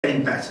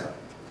Getting better.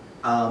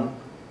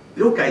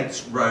 Bill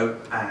Gates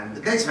wrote, and the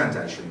Gates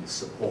Foundation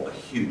support a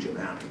huge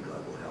amount in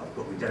global health,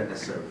 but we don't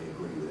necessarily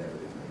agree with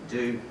everything they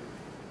do.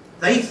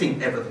 They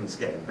think everything's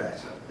getting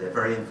better. They're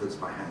very influenced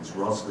by Hans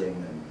Rosling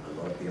and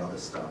a lot of the other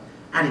stuff.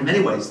 And in many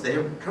ways,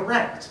 they're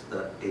correct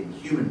that in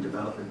human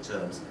development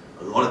terms,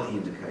 a lot of the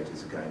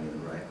indicators are going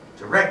in the right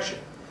direction.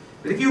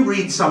 But if you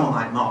read someone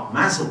like Mark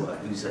Mazower,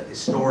 who's a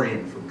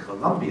historian from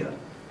Columbia,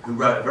 who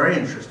wrote a very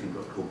interesting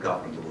book called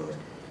Governing the World,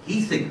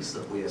 he thinks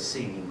that we are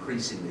seeing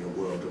increasingly a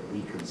world of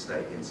weakened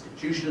state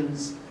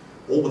institutions,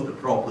 all of the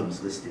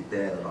problems listed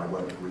there that I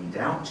won't read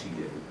out to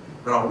you.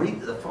 But I'll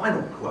read the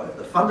final quote: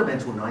 "The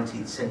fundamental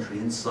 19th century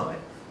insight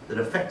that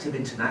effective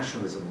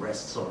internationalism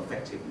rests on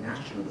effective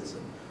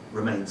nationalism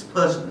remains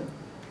pertinent.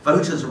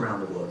 Voters around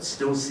the world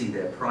still see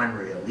their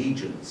primary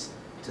allegiance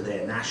to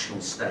their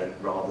national state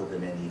rather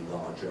than any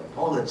larger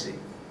polity,"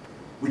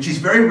 which is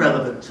very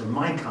relevant to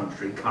my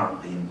country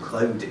currently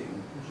imploding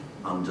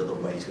under the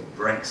weight of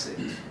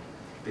Brexit,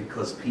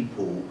 because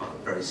people are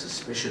very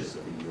suspicious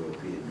of the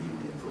European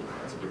Union for all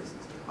kinds of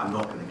reasons. I'm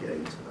not going to get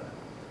into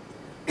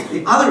that.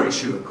 The other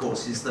issue, of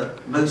course, is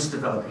that most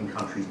developing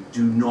countries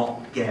do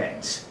not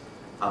get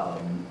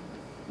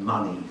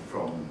money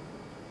from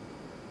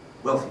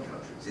wealthy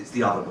countries. It's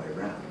the other way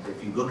around.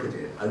 If you look at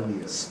it,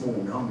 only a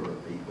small number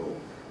of people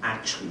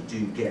actually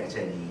do get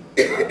any...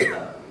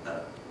 I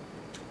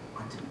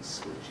didn't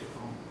switch it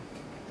on.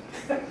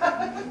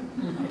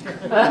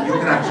 You're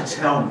going to have to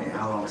tell me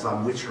how long, because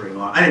I'm wittering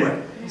on.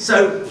 Anyway,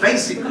 so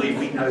basically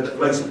we know that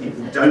most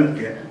people don't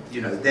get,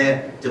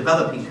 their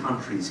developing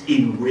countries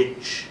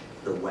enrich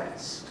the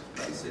West,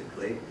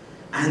 basically.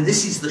 And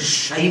this is the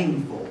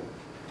shameful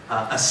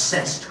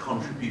assessed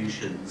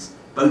contributions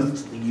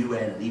both to the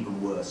UN and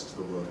even worse to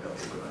the World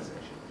Health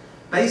Organization.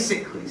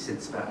 Basically,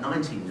 since about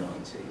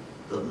 1990,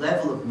 the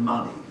level of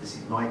money, this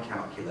is my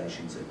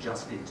calculations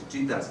adjusted to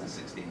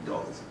 2016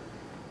 dollars,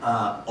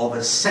 of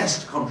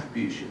assessed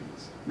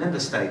contributions, member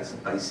states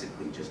are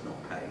basically just not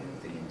paying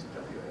anything into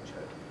WHO.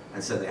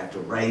 And so they have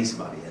to raise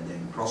money and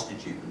then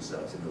prostitute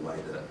themselves in the way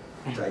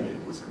that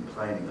David was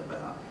complaining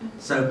about.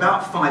 So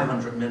about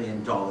 $500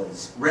 million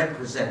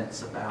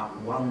represents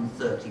about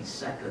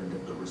 1/32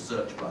 of the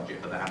research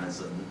budget of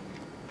Amazon.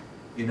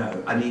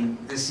 I mean,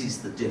 this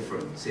is the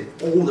difference.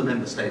 If all the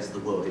member states of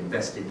the world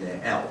invest in their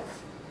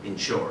health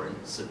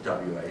insurance of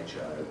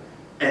WHO,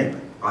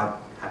 anyway, I've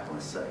had my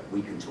say,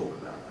 we can talk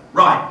about that.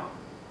 Right,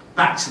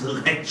 back to the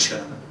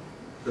lecture.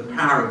 The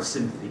power of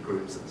sympathy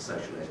groups at the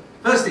social age.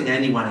 First thing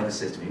anyone ever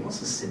says to me, what's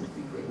a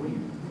sympathy group? What are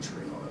you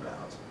wittering on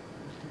about?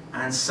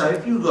 And so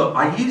if you look,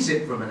 I use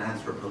it from an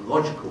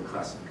anthropological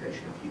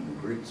classification of human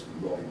groups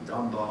from Robin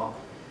Dunbar,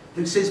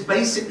 who says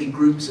basically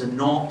groups are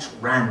not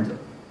random.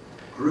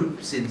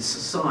 Groups in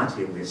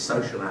society, and we're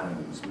social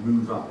animals,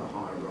 move up a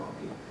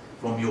hierarchy.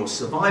 From your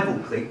survival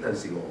clique,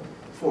 those are your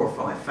 4 or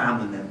 5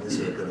 family members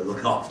who are going to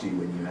look after you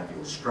when you have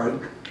your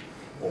stroke,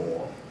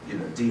 or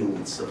deal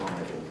with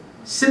survival.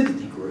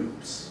 Sympathy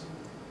groups,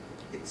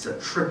 it's a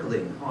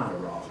tripling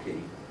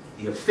hierarchy.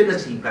 The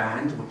affinity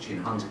band, which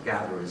in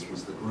hunter-gatherers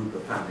was the group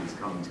of families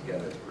coming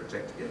together to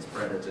protect against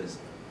predators,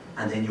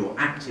 and then your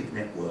active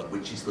network,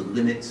 which is the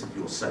limits of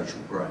your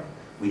social brain.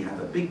 We have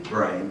a big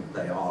brain,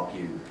 they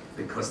argue,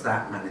 because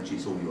that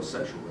manages all your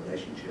social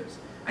relationships.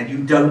 And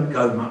you don't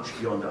go much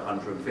beyond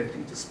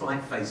 150,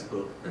 despite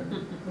Facebook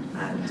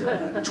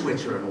and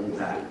Twitter and all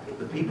that.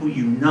 The people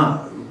you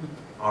know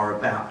are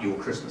about your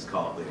Christmas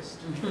card list.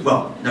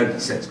 Well, nobody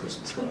sends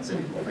Christmas cards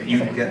anymore, but you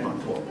can get my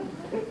point.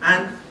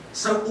 And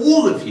so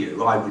all of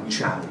you, I would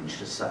challenge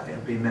to say,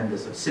 have been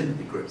members of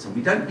sympathy groups, and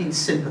we don't mean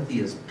sympathy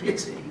as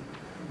pity,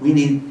 we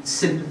need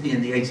sympathy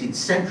in the 18th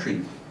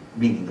century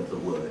meaning of the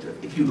word,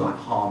 if you like,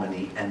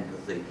 harmony,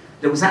 empathy.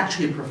 There was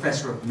actually a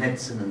professor of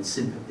medicine and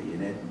sympathy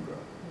in Edinburgh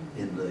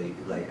in the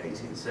late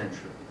 18th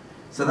century.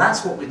 So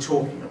that's what we're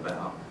talking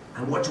about.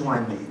 And what do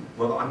I mean?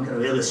 Well, I'm going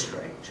to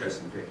illustrate, show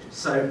some pictures.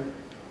 So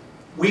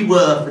we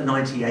were, for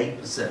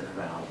 98% of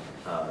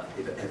our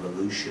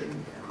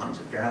evolution,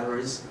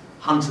 hunter-gatherers,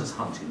 hunters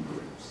hunting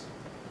groups,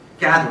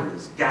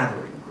 gatherers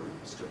gathering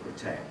groups to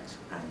protect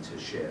and to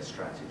share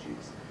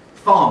strategies.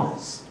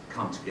 Farmers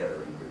come together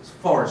in groups,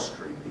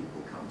 forestry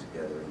people come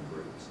together in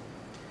groups.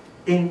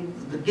 In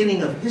the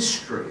beginning of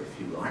history, if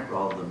you like,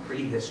 rather than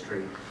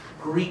prehistory,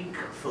 Greek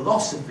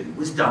philosophy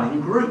was done in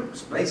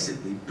groups,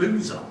 basically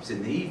booze-ups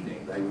in the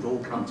evening. They would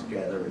all come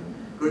together in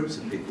groups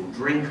of people,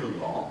 drink a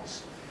lot,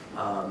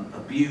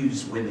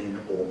 abuse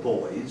women or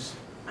boys,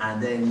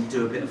 and then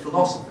do a bit of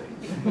philosophy.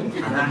 And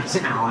that's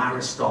how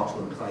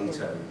Aristotle and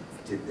Plato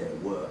did their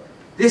work.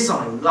 This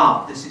I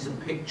love. This is a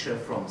picture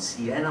from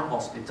Siena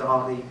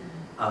Ospedali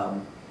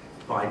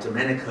by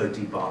Domenico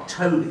di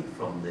Bartoli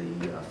from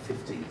the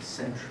 15th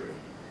century.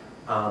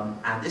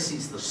 And this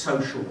is the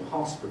social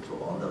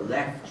hospital. On the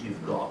left,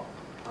 you've got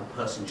a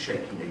person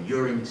shaking a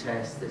urine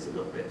test. There's a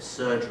little bit of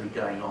surgery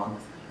going on.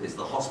 There's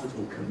the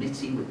hospital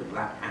committee with the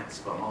black hats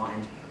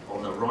behind.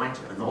 On the right,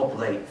 an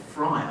oblate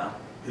friar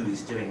who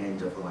is doing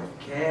end-of-life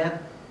care.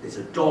 There's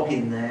a dog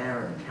in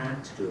there and a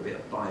cat to do a bit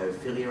of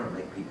biophilia and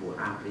make people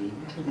happy.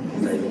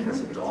 David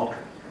has a dog,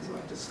 as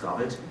I've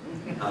discoveed,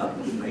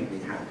 would make me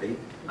happy.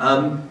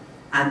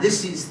 And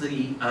this is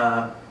the,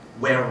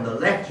 where on the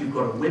left you've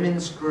got a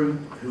women's group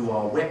who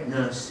are wet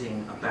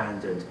nursing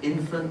abandoned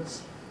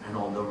infants, and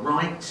on the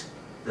right,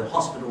 the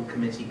hospital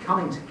committee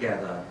coming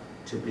together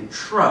to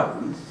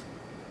betroth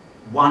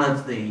one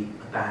of the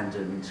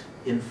abandoned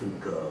infant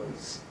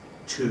girls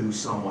to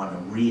someone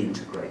and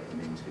reintegrate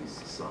them into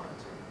society.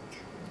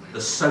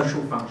 The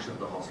social function of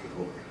the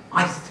hospital.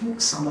 I think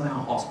some of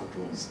our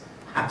hospitals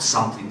have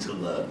something to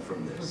learn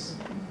from this,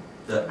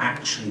 that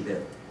actually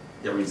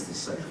there is this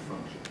social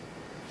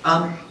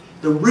function.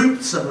 The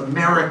roots of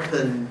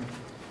American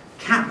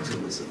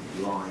capitalism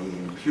lie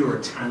in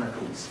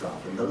puritanical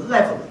stuff and the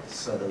levelers.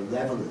 So the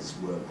levelers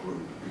were a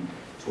group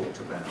who talked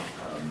about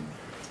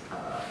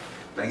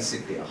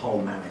basically a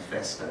whole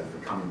manifesto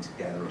for coming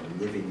together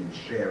and living and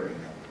sharing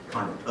a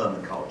kind of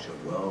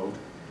permaculture world.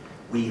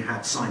 We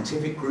had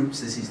scientific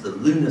groups. This is the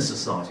Lunar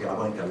Society. I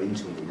won't go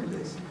into all of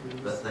this,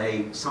 but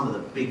some of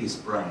the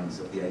biggest brains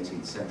of the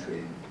 18th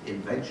century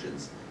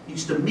inventions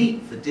used to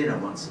meet for dinner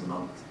once a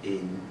month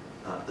in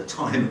the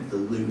time of the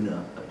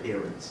lunar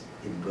appearance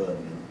in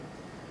Birmingham.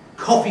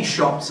 Coffee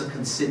shops are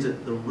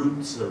considered the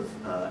roots of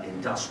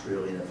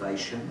industrial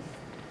innovation.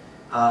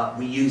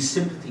 We use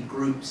sympathy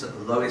groups at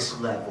the lowest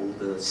level,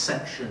 the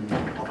section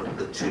of a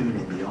platoon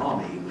in the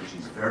army, which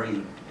is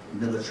very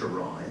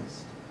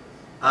militarized.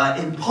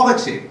 In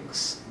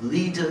politics,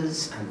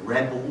 leaders and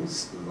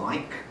rebels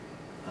like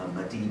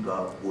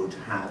Madiba would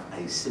have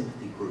a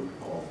sympathy group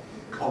of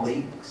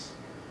colleagues.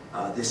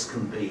 This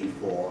can be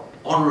for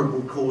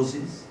honorable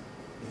causes.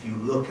 If you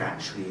look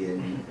actually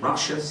in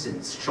Russia,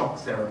 since shock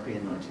therapy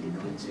in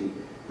 1990,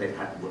 they've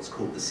had what's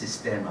called the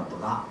Sistema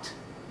Brat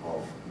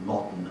of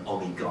modern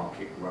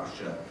oligarchic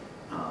Russia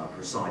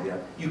presiding.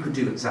 You could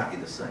do exactly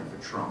the same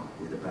for Trump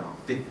with about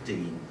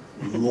 15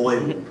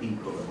 loyal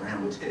people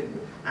around him,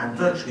 and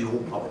virtually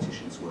all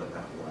politicians work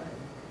that way.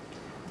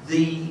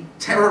 The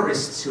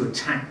terrorists who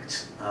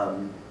attacked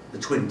the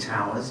Twin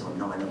Towers on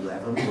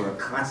 9/11 were a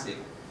classic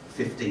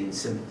 15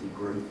 sympathy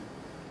group,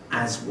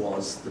 as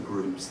was the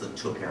groups that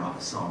took out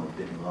Osama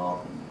bin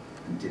Laden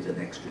and did an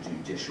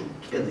extrajudicial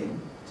killing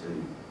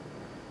too.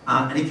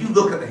 And if you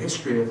look at the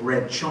history of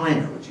Red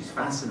China, which is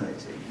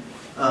fascinating,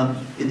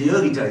 in the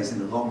early days in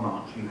the Long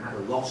March, you had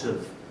a lot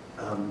of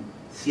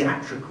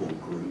theatrical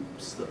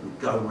groups that would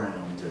go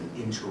around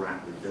and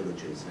interact with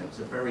villagers, and it was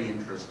a very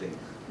interesting.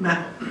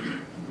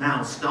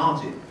 Now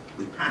started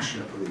with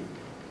passionate belief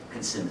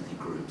and sympathy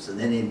groups, and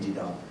then ended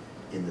up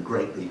in the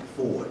Great Leap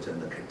Forward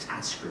and the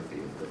catastrophe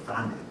of the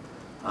famine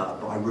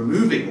by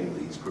removing all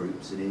these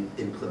groups and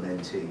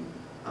implementing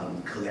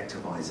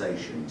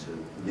collectivization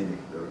to mimic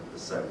the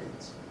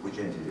Soviets, which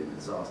ended in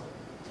disaster.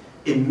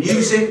 In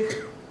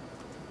music,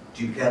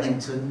 Duke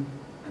Ellington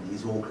and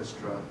his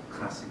orchestra,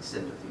 classic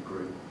sympathy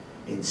group.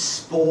 In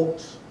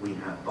sport, we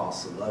have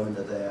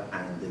Barcelona there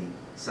and the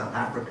South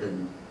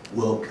African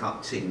World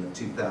Cup team of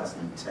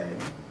 2010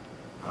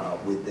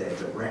 with their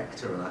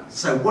director.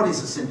 So what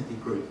is a sympathy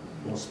group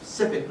more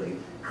specifically?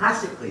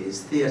 Classically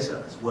is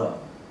theatre as well.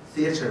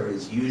 Theatre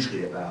is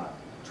usually about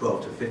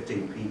 12 to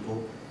 15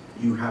 people.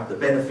 You have the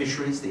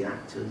beneficiaries, the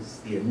actors,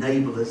 the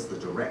enablers, the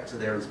director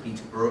there is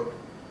Peter Brook,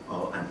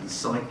 and his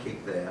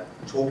sidekick there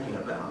talking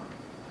about,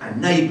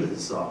 and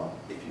neighbours are,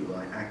 if you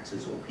like,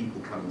 actors or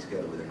people coming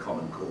together with a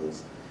common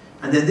cause.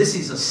 And then this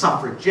is a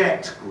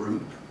suffragette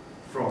group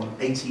from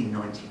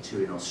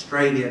 1892 in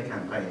Australia,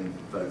 campaigning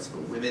for votes for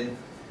women.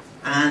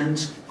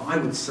 And I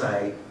would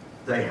say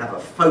they have a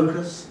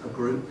focus, a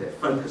group, they're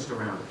focused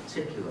around a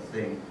particular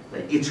thing,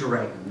 they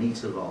iterate and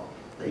meet a lot,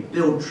 they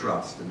build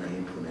trust and they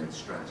implement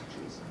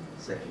strategies.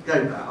 So if you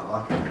go back, I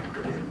like it,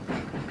 put in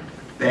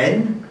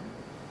Ben,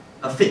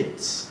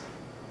 offence,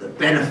 the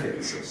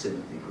benefits of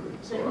sympathy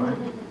groups, all right?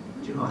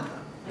 Do you like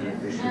that?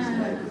 Beneficiaries,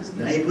 neighbours.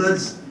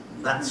 Neighbours,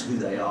 that's who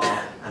they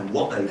are, and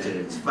what they do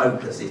is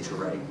focus,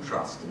 iterate,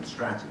 trust, and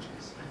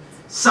strategies.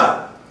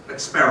 So,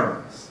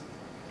 experiments.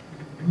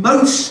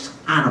 Most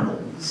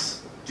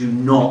animals do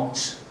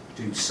not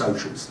do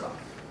social stuff.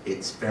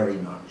 It's very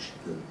much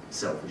the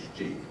selfish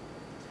gene.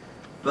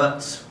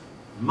 But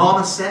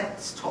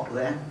marmosets, top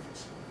left,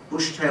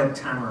 bush-tailed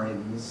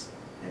tamarins,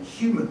 and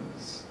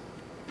humans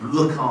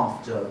look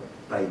after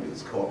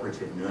babies,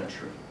 cooperative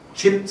nurturing.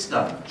 Chimps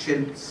don't.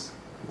 Chimps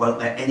won't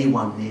let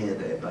anyone near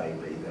their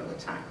baby, they'll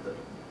attack them.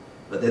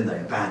 But then they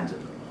abandon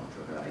them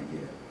after about a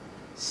year.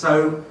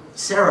 So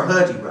Sarah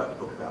Hrdy wrote a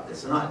book about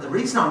this, and the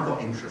reason I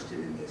got interested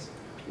in this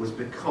was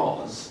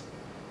because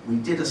we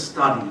did a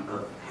study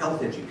of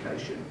health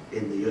education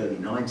in the early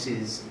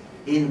 90s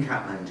in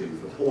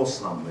Kathmandu for poor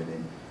slum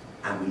women,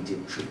 and we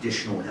did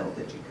traditional health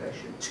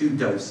education, 2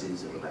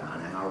 doses of about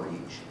an hour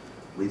each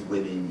with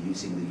women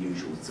using the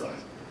usual size.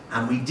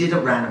 And we did a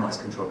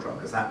randomized control trial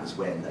because that was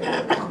when they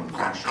were becoming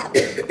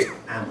fashionable,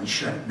 and we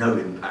showed no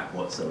impact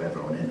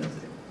whatsoever on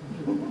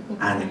anything.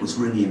 And it was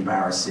really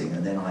embarrassing,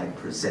 and then I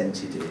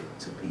presented it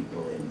to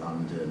people in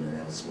London and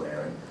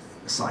elsewhere, and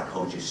a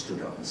psychologist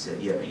stood up and said,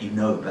 yeah, but you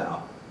know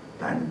about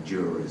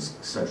Bandura's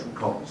social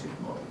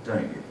cognitive model,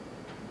 don't you?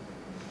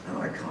 And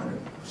I kind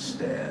of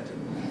stared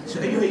and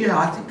said, yeah,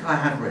 I think I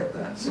have read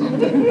that. So,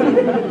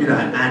 you know,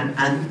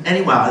 and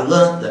anyway, I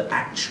learned that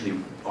actually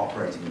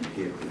operating in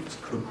peer groups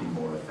could be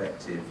more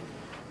effective.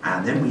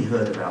 And then we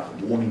heard about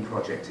the Warming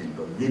Project in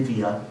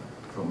Bolivia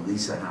from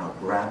Lisa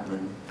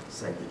Howard-Grabman,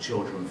 Save the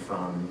Children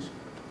Fund.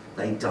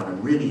 They'd done a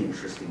really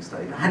interesting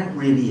study. I hadn't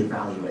really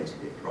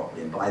evaluated it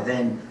properly, and by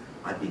then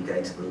I'd been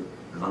going to the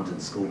London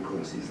school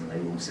courses and they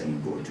were all saying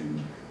you've got to do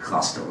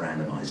cluster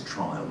randomised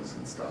trials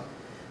and stuff.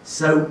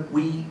 So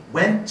we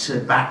went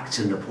back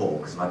to Nepal,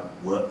 because I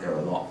worked there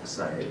a lot for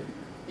SOPH,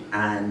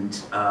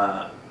 and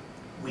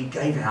we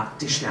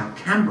dished out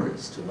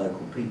cameras to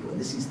local people, and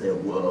this is their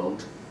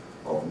world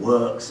of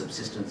work,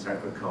 subsistence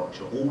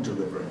agriculture, all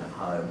delivering at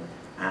home,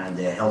 and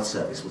their health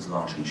service was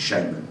largely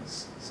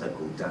shamans,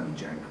 so-called Dami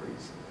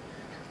Jankaris.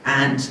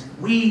 And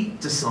we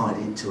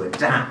decided to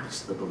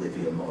adapt the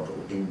Bolivia model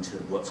into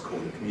what's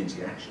called a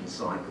community action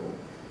cycle,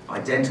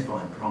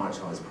 identify and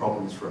prioritise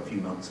problems for a few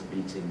months of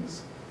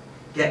meetings,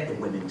 get the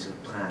women to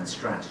plan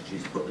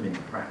strategies, put them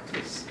into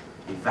practice,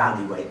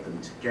 evaluate them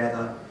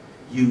together,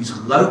 use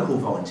local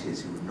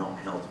volunteers who are not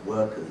health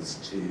workers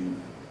to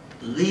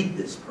lead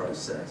this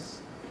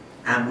process,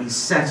 and we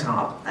set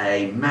up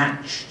a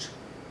matched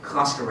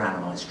cluster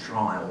randomised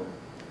trial.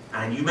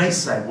 And you may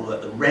say, well,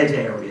 the red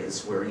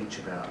areas were each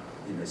about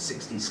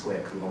 60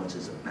 square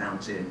kilometres of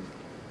mountain,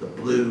 the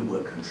blue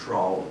were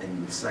control, and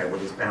you'd say, well,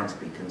 there's bound to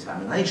be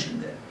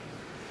contamination there.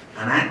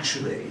 And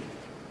actually,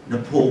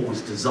 Nepal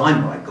was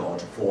designed by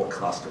God for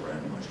cluster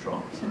randomised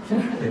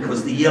trials,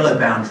 because the yellow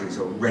boundaries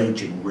are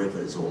raging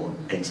rivers or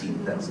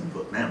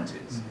 18,000-foot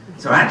mountains.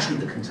 So actually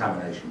the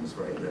contamination was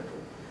very little.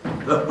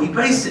 But we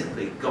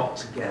basically got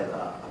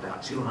together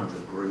about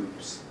 200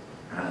 groups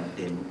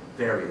in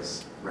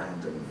various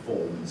random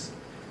forms,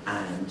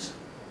 and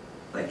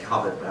they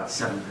covered about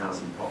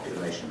 7,000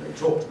 population. They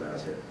talked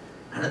about it.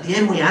 And at the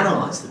end we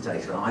analysed the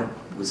data, and I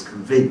was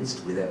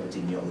convinced with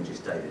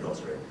epidemiologist David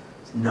Sanders,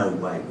 there's no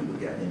way we would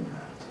get an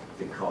impact,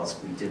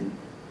 because we didn't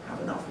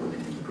have enough women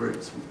in the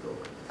groups, we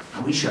thought.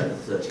 And we showed a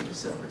 30%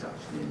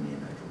 reduction in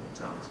neonatal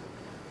mortality.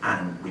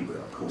 And we were,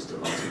 of course,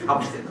 delighted. We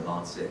published it in the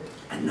Lancet,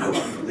 and no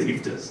one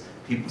believed us.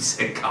 People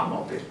said, come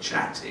off it,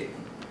 chatting,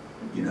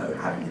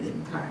 having an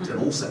impact. And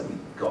also we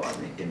got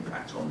an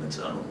impact on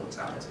maternal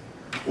mortality.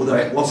 Although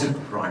it wasn't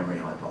the primary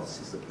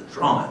hypothesis of the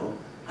trial,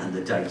 and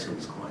the data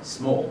was quite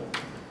small.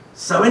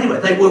 So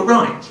anyway, they were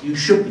right. You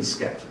should be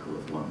sceptical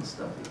of one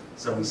study.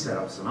 So we set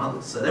up some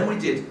others. So then we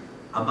did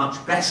a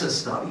much better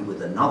study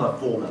with another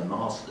former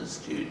master's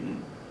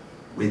student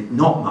with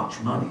not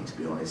much money, to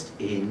be honest,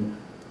 in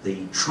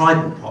the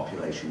tribal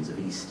populations of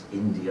East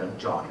India,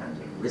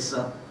 Jharkhand and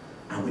Orissa,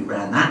 and we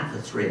ran that for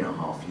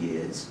 3.5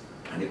 years,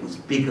 and it was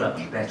bigger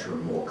and better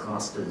and more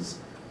clusters,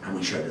 and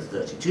we showed a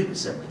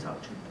 32%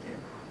 reduction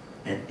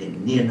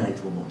in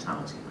neonatal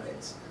mortality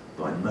rates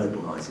by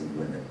mobilising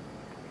women.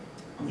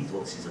 And we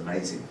thought, this is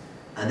amazing.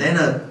 And then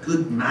a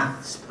good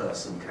maths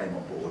person came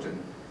on board and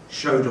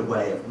showed a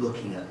way of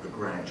looking at the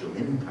gradual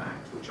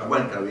impact, which I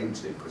won't go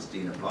into,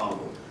 Christina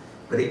Barlow,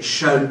 but it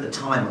showed the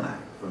time lag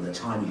from the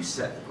time you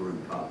set the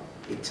group up.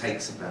 It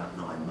takes about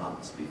 9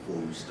 months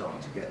before you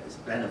start to get this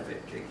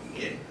benefit kicking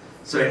in.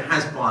 So it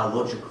has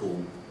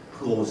biological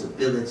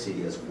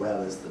plausibility as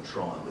well as the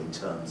trial in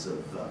terms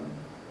of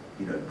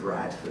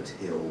Bradford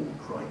Hill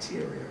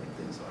criteria and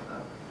things like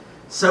that.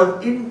 So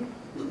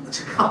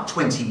to cut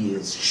 20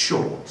 years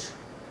short,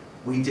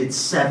 we did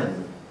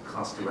 7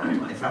 cluster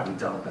randomised. In fact, we've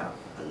done about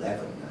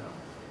 11 now.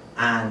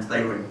 And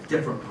they were in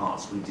different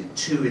parts. We did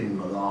 2 in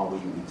Malawi,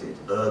 we did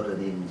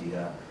urban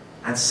India,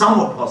 and some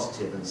were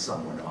positive and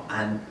some were not.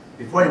 And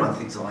before anyone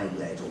thinks I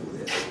led all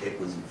this, it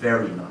was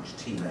very much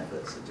team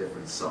efforts at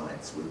different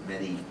sites with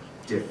many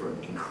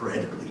different,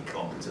 incredibly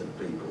competent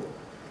people.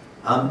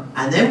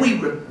 And then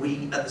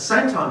we at the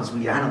same time as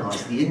we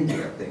analysed the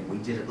India thing, we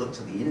looked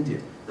at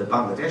the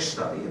Bangladesh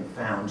study and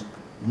found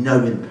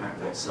no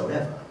impact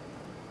whatsoever.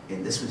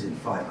 This was in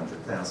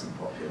 500,000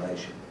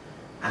 population.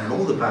 And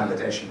all the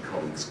Bangladeshi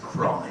colleagues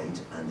cried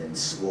and then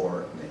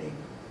swore at me.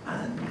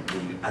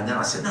 And then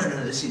I said,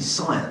 no, this is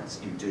science.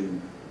 You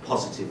do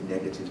positive,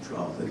 negative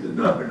trials. They said,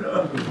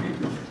 no.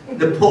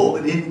 Nepal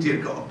and India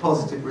got a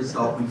positive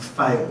result. We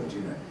failed,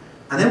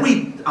 And then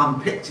we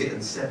unpicked it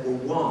and said, well,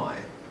 why?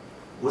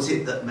 Was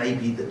it that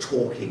maybe the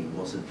talking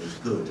wasn't as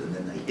good? And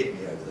then they hit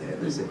me over the head.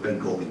 They said,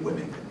 Bengali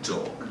women can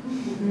talk.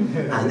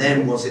 And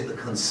then was it the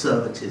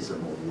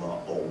conservatism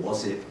or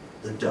was it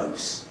the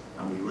dose?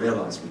 And we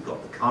realised we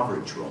got the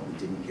coverage wrong. We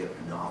didn't get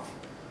enough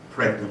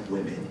pregnant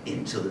women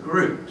into the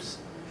groups.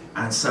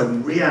 And so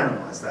we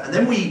reanalysed that. And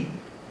then we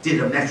did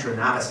a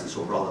meta-analysis,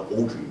 or rather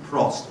Audrey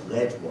Prost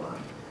led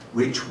one,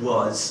 which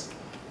was,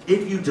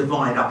 if you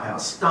divide up our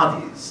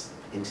studies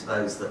into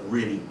those that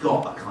really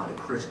got a kind of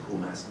critical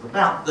mass of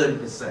about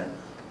 30%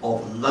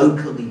 of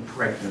locally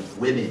pregnant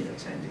women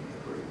attending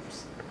the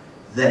groups,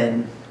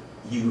 then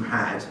you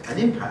had an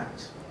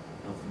impact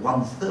of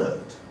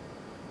 1/3.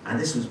 And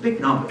this was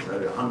big numbers,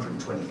 over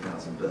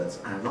 120,000 births,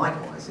 and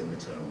likewise in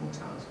maternal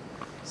mortality.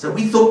 So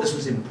we thought this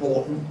was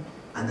important,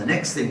 and the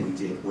next thing we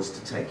did was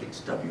to take it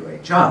to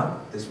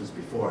WHO. This was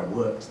before I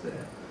worked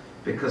there,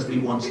 because we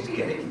wanted to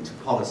get it into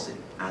policy.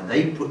 And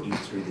they put you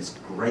through this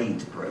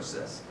grade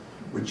process,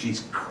 which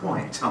is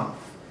quite tough.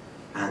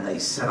 And they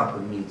set up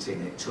a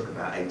meeting, it took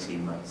about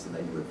 18 months, and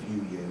they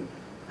review you,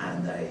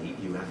 and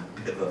you have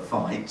a bit of a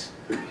fight.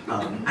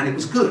 And it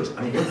was good.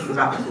 I mean, looking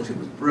back, I thought it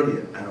was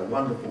brilliant. And a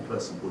wonderful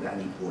person called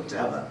Annie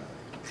Portella,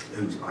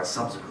 who I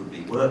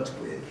subsequently worked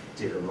with,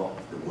 did a lot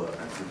of the work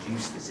and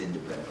produced this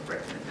independent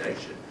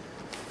recommendation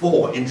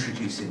for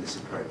introducing this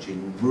approach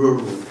in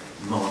rural,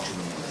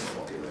 marginalised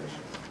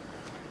populations.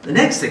 The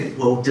next thing is,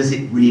 well, does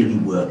it really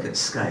work at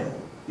scale?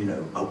 You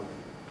know,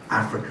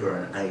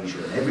 Africa and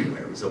Asia and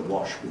everywhere is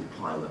awash with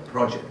pilot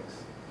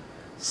projects.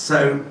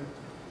 So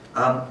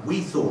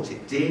we thought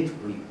it did.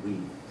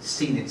 We've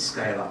seen it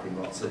scale up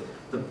in lots of...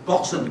 The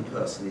bottom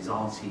person is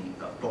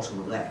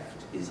bottom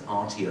left is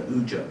Aarti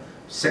Ahuja,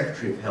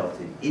 Secretary of Health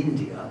in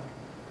India,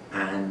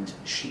 and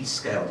she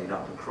scaled it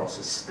up across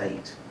a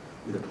state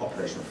with a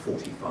population of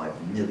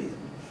 45 million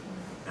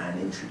and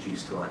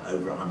introduced like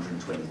over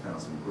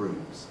 120,000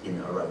 groups in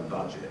her own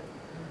budget.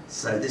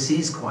 So this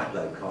is quite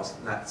low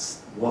cost. That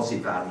was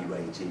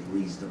evaluated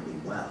reasonably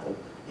well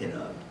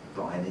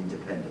by an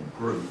independent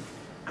group.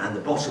 And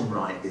the bottom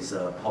right is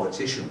a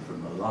politician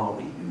from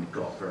Malawi who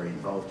got very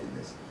involved in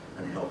this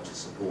and helped to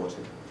support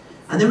it.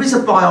 And there is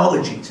a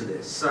biology to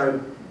this.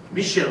 So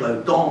Michel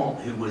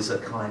Audin, who was a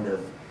kind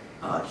of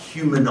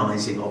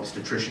humanizing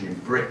obstetrician in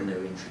Britain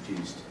who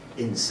introduced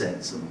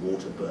incense and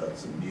water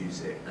births and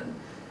music,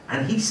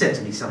 and he said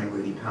to me something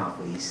really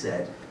powerful. He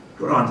said, you've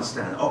got to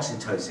understand,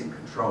 oxytocin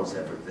controls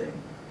everything,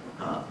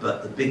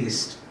 but the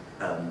biggest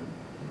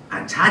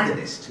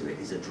antagonist to it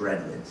is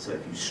adrenaline. So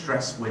if you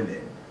stress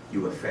women,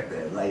 you affect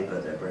their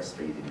labour, their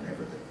breastfeeding and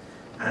everything.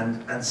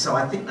 And so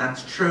I think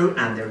that's true,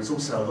 and there is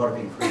also a lot of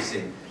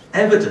increasing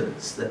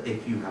evidence that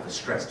if you have a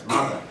stressed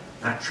mother,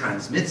 that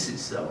transmits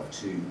itself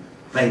to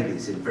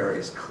babies in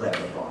various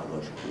clever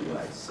biological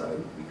ways, so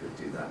we could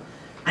do that.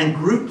 And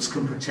groups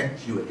can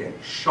protect you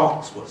against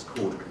shocks, what's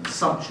called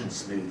consumption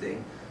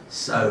smoothing.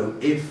 So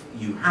if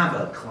you have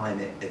a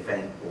climate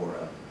event or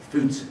a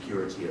food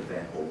security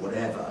event or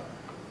whatever,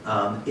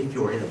 if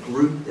you're in a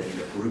group, then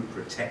the group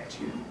protect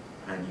you,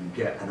 and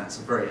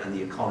and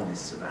the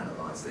economists have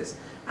analysed this.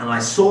 And I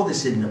saw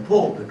this in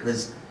Nepal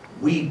because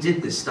we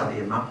did this study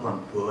in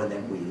Maklampur and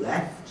then we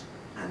left,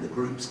 and the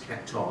groups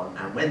kept on.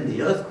 And when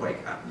the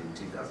earthquake happened in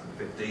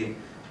 2015,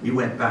 we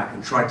went back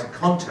and tried to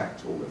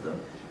contact all of them.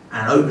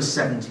 And over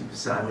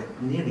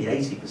 70%, nearly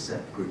 80%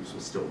 of groups were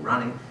still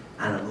running,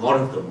 and a lot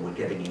of them were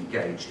getting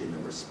engaged in the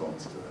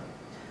response to that.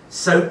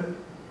 So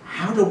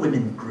how do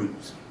women's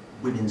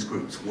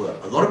groups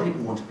work? A lot of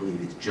people want to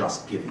believe it's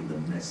just giving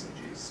them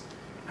messages.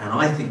 And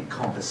I think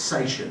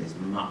conversation is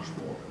much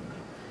more than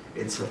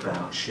that. It's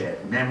about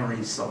shared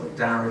memory,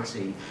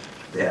 solidarity,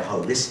 their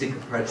holistic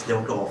approach.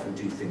 They'll go off and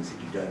do things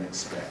that you don't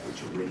expect,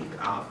 which are really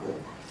powerful.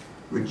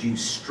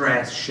 Reduce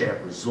stress,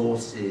 shared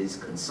resources,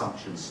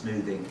 consumption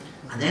smoothing,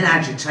 and then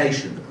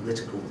agitation, the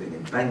political thing.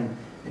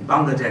 In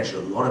Bangladesh, a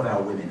lot of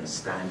our women are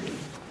standing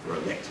for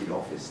elected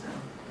office now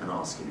and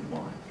asking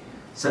why.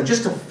 So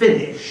just to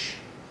finish,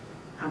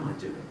 how am I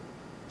doing?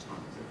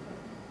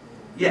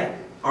 Yeah,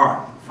 all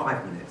right,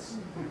 5 minutes.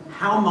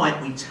 How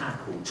might we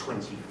tackle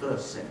 21st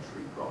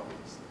century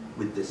problems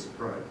with this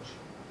approach?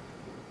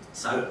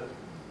 So,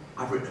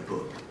 I've written a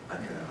book.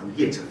 Okay, I'm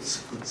here to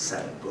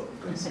sell a book,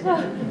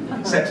 basically.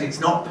 Except it's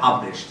not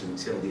published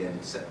until the end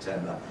of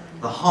September.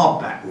 The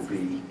hardback will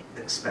be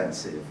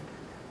expensive.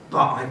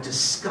 But I've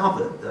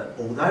discovered that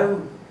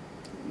although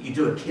you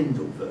do a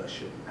Kindle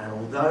version, and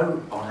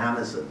although on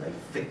Amazon they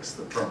fix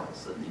the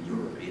price at the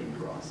European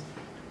price,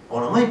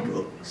 on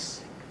iBooks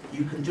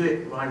you can do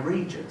it by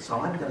region. So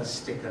I'm going to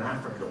stick an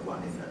Africa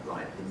one in at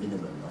like the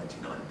minimum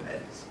 99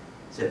 pence.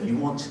 So if you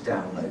want to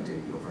download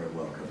it, you're very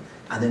welcome.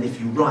 And then if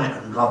you write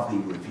a lovely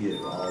review,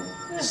 I'll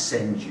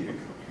send you,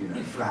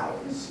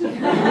 flowers.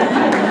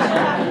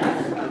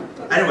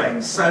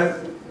 Anyway, so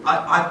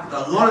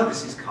a lot of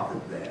this is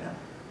covered there.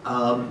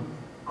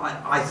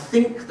 I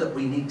think that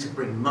we need to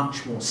bring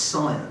much more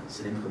science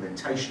and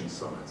implementation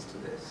science to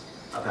this,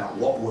 about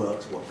what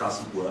works, what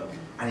doesn't work,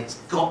 and it's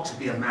got to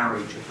be a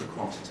marriage of the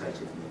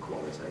quantitative and the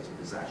qualitative,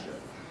 as Asher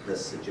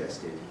has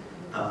suggested.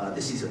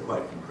 This is a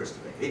quote from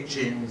Christopher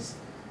Hitchens,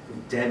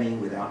 from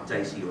Deming: without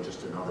data you're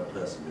just another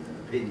person with an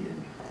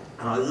opinion.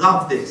 And I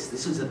love this.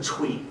 This was a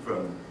tweet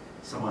from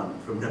someone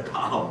from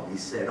Nepal. He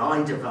said,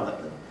 I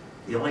development,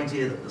 the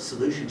idea that the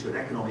solution to an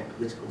economic,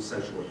 political,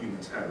 social or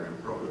humanitarian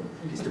problem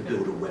is to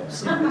build a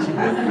website.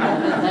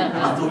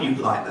 I thought you'd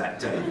like that,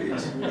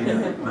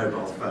 David.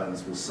 Mobile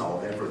phones will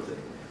solve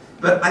everything.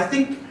 But I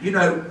think,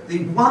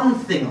 the one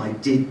thing I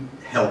did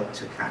help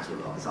to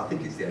catalyse, I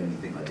think it's the only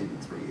thing I did in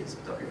 3 years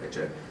of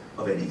WHO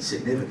of any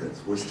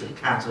significance, was to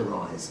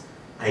catalyse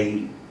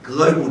a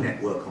global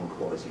network on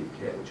quality of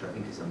care, which I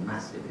think is a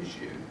massive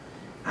issue.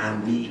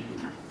 And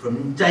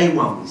from day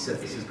one, we said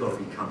this has got to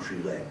be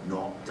country-led,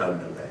 not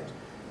donor-led.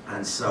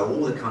 And so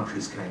all the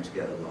countries came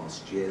together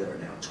last year. There are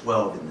now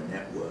 12 in the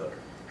network,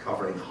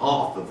 covering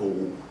half of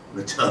all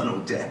maternal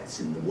deaths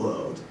in the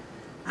world.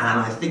 And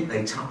I think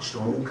they touched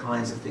on all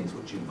kinds of things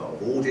which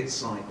involve audit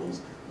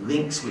cycles,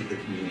 links with the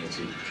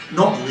community,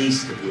 not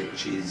least of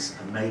which is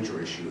a major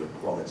issue of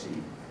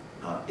quality,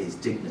 is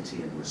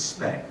dignity and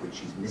respect,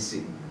 which is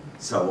missing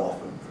so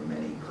often from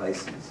many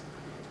places.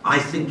 I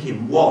think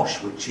in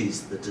WASH, which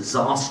is the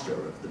disaster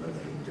of the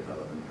Millennium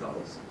Development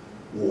Goals,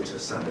 water,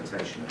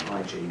 sanitation and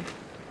hygiene,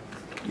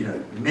 you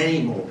know,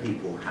 many more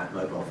people have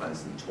mobile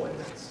phones than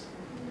toilets.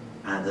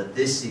 And that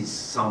this is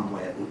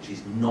somewhere which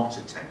is not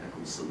a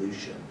technical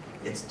solution.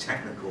 It's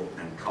technical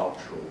and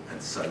cultural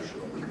and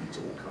social, and we need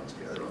to all come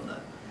together on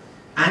that.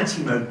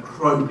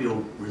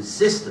 Antimicrobial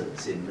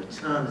resistance in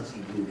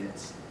maternity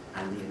units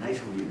and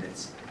neonatal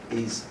units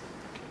is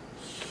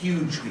a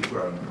hugely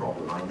growing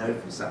problem. I know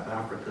from South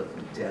Africa,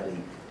 from Delhi,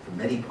 from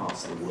many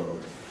parts of the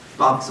world,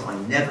 bugs I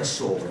never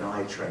saw when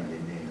I trained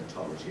in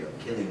neonatology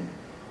are killing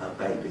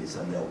babies,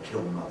 and they'll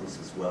kill mothers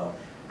as well.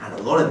 And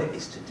a lot of it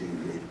is to do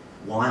with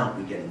why aren't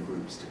we getting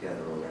groups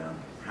together around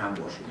hand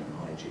washing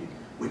and hygiene,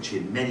 which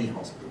in many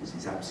hospitals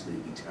is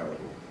absolutely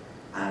terrible.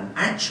 And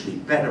actually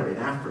better in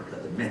Africa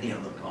than many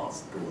other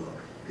parts of the world,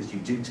 because you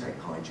do take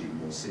hygiene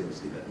more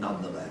seriously, but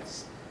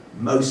nonetheless,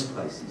 most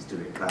places do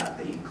it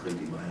badly,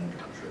 including my own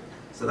country.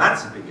 So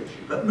that's a big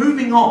issue. But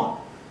moving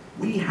on,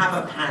 we have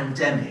a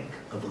pandemic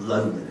of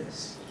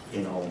loneliness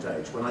in old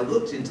age. When I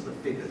looked into the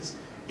figures,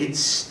 it's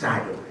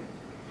staggering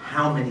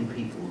how many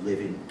people live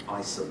in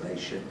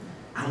isolation.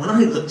 And when I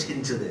looked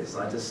into this,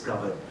 I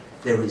discovered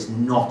there is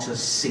not a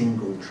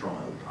single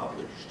trial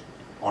published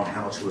on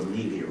how to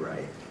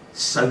ameliorate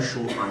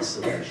social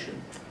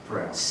isolation for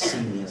our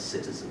senior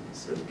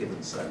citizens who have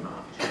given so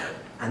much.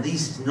 And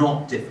this is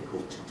not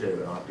difficult to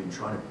do, and I've been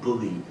trying to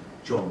bully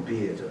John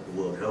Beard at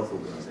the World Health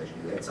Organization,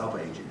 who heads up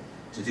aging,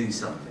 to do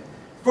something.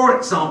 For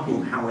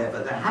example,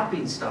 however, there have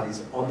been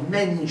studies on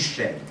men's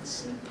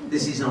sheds.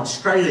 This is an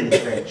Australian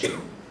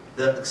invention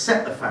that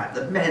accept the fact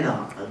that men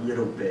are a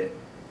little bit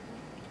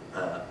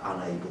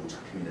unable to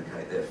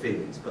communicate their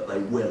feelings, but they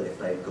will if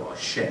they've got a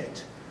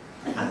shed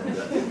and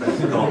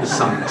they've got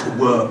something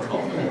to work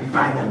on or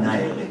bang a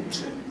nail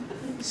into.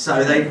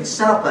 So they've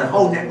set up a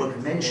whole network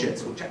of men's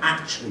sheds, which are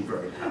actually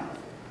very powerful.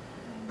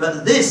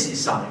 But this is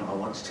something I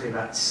want to tell you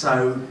about.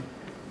 So,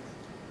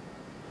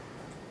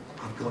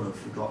 I've gone and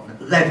forgotten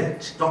it.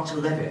 Levitt, Dr.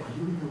 Levitt, are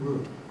you in the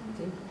room?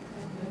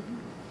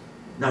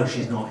 No,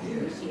 she's not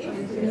here.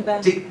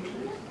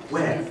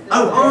 Where?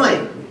 Oh,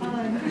 hi!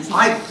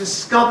 I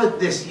discovered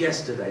this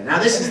yesterday. Now,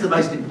 this is the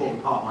most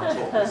important part of my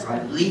talk, because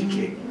I'm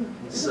leaking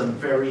some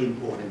very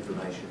important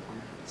information.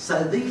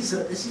 So this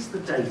is the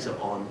data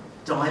on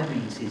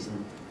diabetes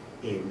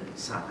in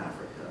South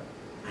Africa.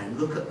 And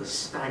look at the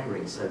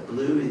staggering. So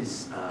blue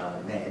is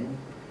men,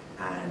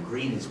 and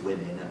green is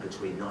women, and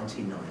between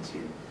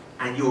 1990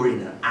 and you're in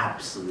an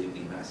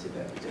absolutely massive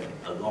epidemic,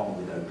 along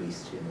with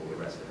obesity and all the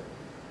rest of it.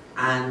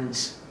 And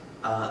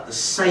the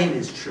same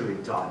is true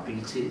in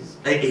diabetes,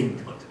 in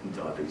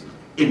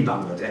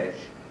Bangladesh,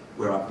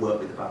 where I've worked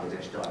with the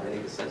Bangladesh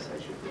Diabetic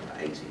Association for about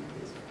 18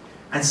 years.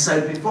 And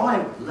so before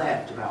I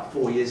left, about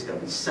 4 years ago,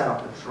 we set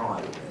up a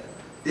trial there,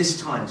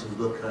 this time to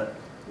look at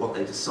what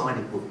they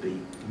decided would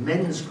be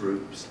men's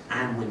groups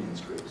and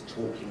women's groups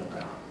talking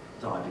about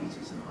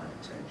diabetes and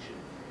hypertension.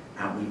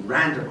 And we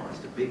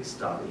randomized a big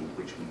study,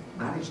 which we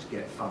managed to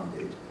get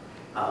funded,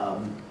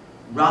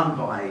 run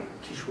by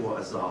Kishore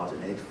Azad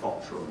and Ed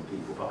Fotra and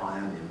people, but I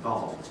am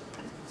involved.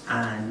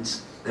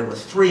 And there were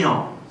 3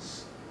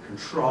 arms: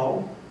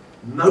 control,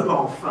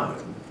 mobile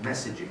phone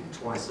messaging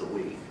twice a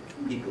week,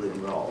 people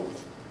enrolled,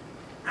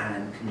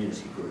 and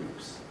community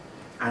groups.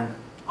 And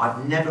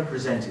I've never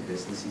presented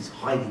this, and this is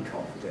highly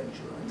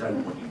confidential. I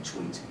don't want you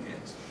tweeting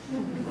it.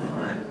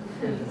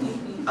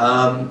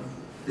 Right.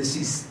 This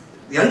is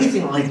the only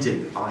thing I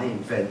do. I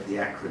invent the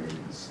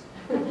acronyms.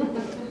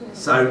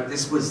 So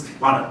this was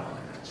one of mine,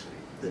 actually,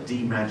 the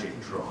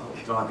DMAGIC trial,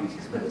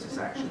 Diabetes Mellitus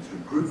Action Through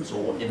Groups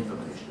or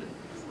Information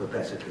for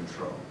Better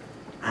Control.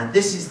 And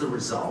this is the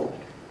result,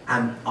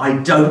 and I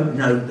don't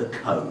know the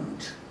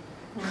code.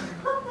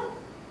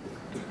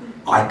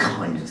 I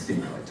kind of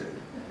think I do.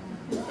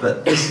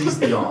 But this is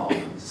the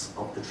arms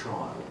of the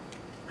trial.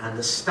 And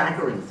the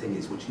staggering thing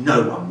is, which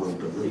no one will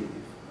believe,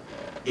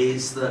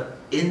 is that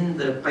in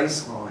the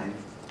baseline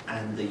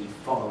and the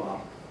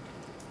follow-up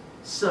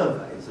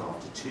surveys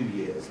after 2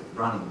 years of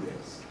running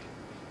this,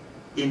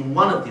 in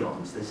one of the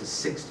arms there's a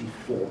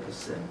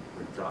 64%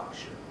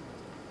 reduction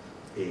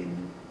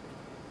in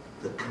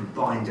the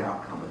combined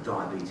outcome of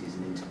diabetes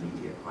and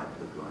intermediate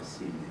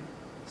hypoglycemia.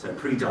 So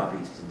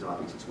pre-diabetes and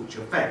diabetes, which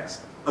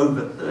affects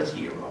over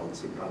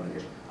 30-year-olds in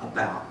Bangladesh,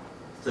 about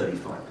 35%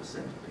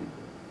 of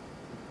people,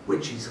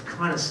 which is a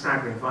kind of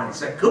staggering finding.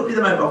 So it could be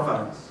the mobile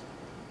phones,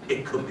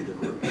 it could be the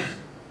groups.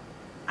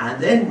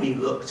 And then we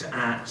looked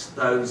at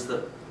those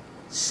that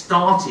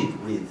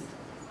started with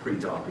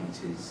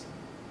pre-diabetes,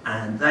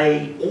 and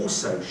they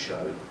also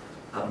showed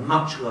a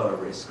much lower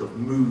risk of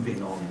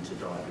moving on to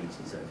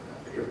diabetes over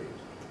that period.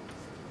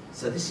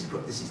 So this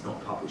is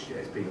not published yet,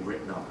 it's being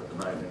written up at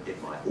the moment.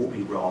 It might all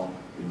be wrong,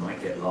 we might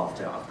get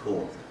laughed out of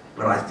court.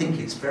 But I think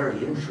it's very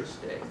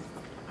interesting,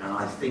 and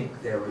I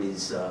think there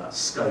is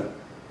scope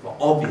for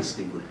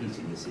obviously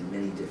repeating this in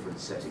many different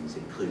settings,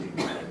 including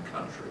my own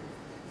country.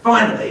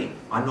 Finally,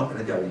 I'm not going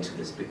to go into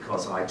this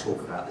because I talk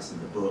about this in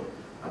the book,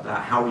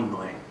 about how we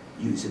might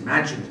use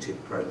imaginative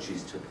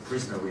approaches to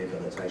prisoner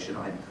rehabilitation.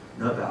 I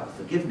know about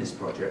the Forgiveness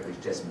Project,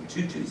 which Desmond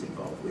Tutu is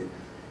involved with,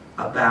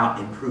 about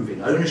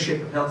improving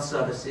ownership of health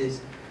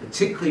services,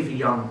 particularly for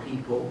young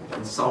people.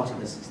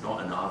 Consulting us is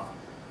not enough.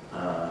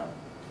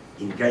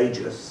 Engage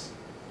us.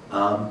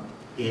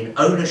 In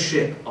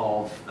ownership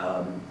of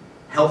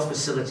health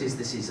facilities.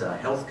 This is a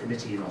health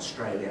committee in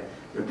Australia.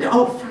 They're a bit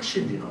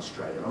old-fashioned in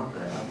Australia, aren't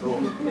they? I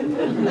thought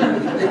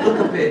they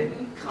look a bit.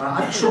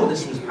 I'm sure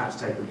this was perhaps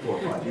taken 4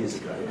 or 5 years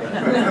ago,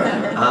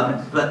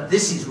 but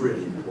this is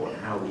really important.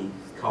 How we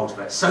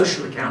cultivate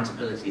social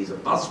accountability is a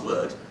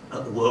buzzword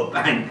at the World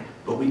Bank,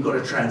 but we've got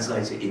to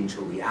translate it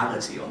into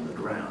reality on the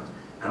ground,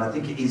 and I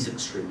think it is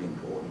extremely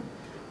important.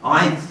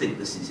 I think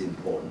this is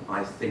important.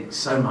 I think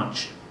so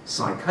much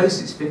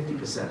psychosis,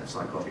 50% of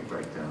psychotic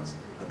breakdowns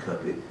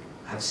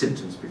have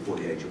symptoms before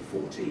the age of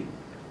 14,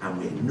 and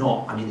we're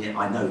not, I mean,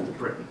 I know the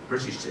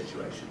British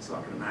situation, so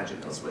I can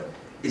imagine elsewhere,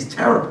 is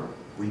terrible.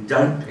 We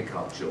don't pick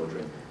up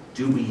children.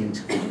 Do we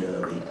intervene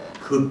early?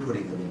 Could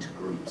putting them into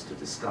groups to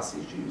discuss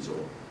issues or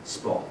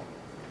spot?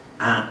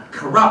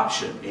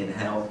 Corruption in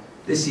health.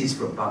 This is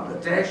from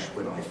Bangladesh,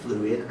 when I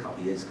flew in a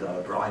couple of years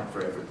ago, bribed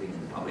for everything in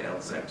the public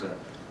health sector.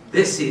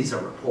 This is a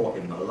report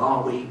in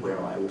Malawi, where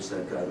I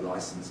also go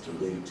licensed to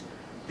loot.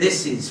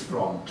 This is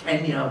from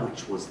Kenya,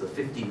 which was the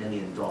 $50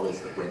 million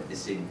that went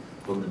missing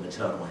from the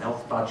maternal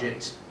health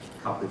budget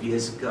a couple of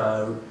years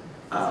ago.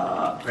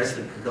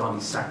 President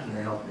Kagame sacking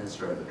the health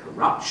minister over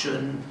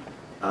corruption.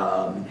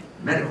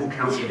 Medical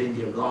Council of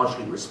India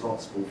largely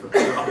responsible for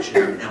corruption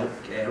in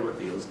healthcare,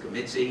 reveals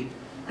committee.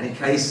 And in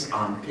case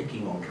I'm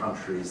picking on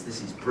countries,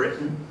 this is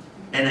Britain.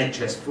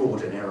 NHS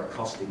fraud and error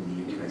costing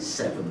the UK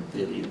 £7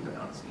 billion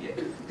a year.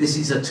 This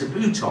is a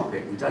taboo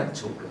topic, we don't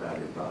talk about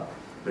it,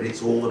 but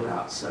it's all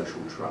about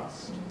social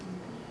trust.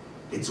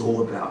 It's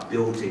all about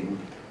building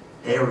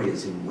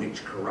areas in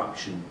which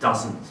corruption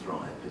doesn't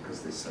thrive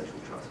because there's social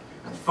trust.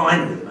 And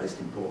finally, the most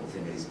important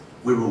thing is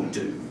we're all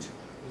doomed.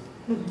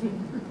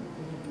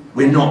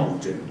 We're not all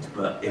doomed,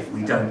 but if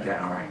we don't get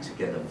our act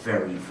together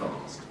very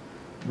fast,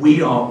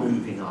 we are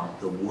moving up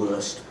the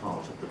worst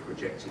part of the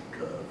projected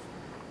curve.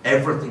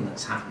 Everything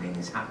that's happening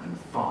is happening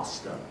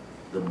faster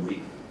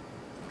than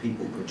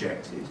people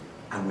projected,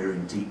 and we're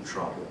in deep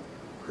trouble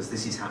because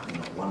this is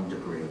happening at 1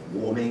 degree of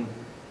warming,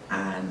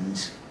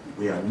 and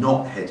we are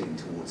not heading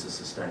towards a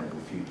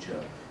sustainable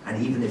future.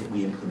 And even if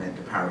we implement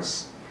the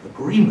Paris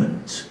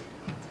Agreement,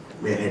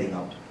 we're heading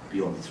up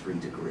beyond 3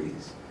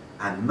 degrees.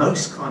 And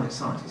most climate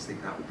scientists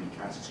think that would be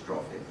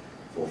catastrophic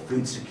for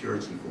food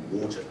security, for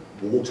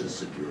water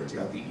security,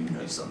 I think you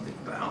know something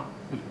about,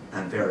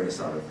 and various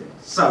other things.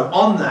 So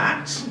on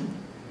that,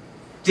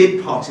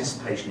 did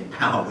participation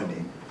empower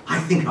women? I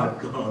think I've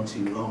gone on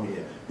too long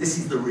here. This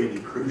is the really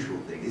crucial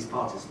thing. Is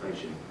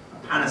participation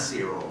a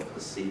panacea or a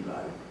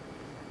placebo?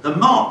 The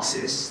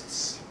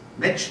Marxists,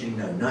 mentioning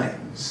no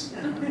names,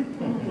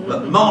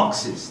 but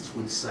Marxists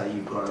would say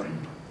you've got to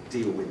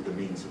deal with the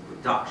means of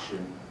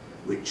production,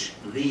 which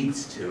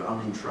leads to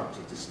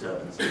uninterrupted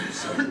disturbance of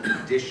social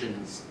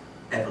conditions,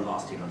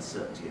 everlasting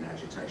uncertainty and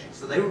agitation.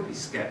 So they would be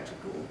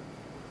sceptical.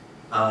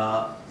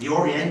 The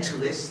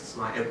Orientalists,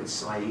 like Edward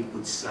Said,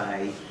 would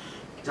say,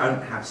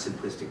 don't have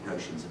simplistic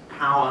notions of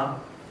power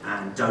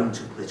and don't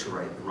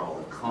obliterate the role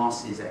of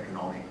classes,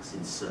 economics,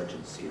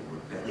 insurgency and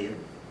rebellion.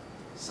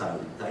 So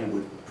they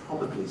would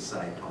probably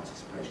say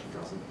participation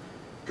doesn't.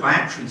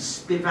 Gayatri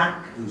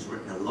Spivak, who's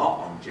written a lot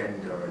on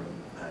gender and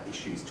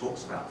issues,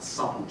 talks about the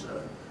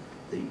subaltern,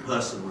 the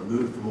person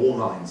removed from all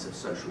lines of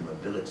social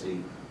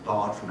mobility,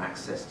 barred from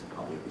access to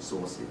public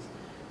resources.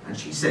 And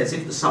she says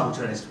if the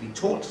subaltern is to be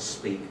taught to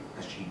speak,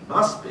 as she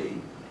must be,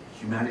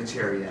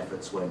 humanitarian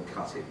efforts won't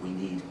cut it. We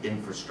need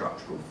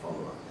infrastructural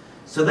follow-up.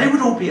 So they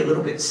would all be a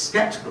little bit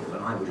skeptical,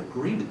 and I would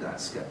agree with that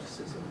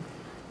skepticism.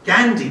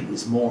 Gandhi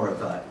was more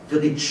of a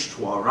village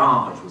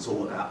Swaraj, was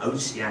all about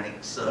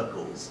oceanic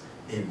circles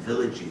in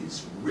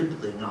villages,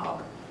 rippling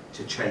up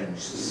to change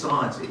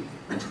society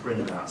and to bring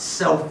about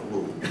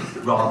self-rule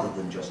rather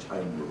than just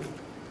home rule.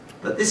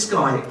 But this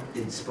guy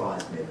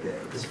inspires me a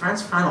bit because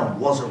Frantz Fanon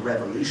was a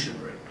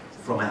revolutionary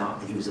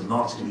he was a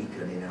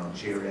Martinican in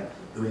Algeria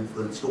who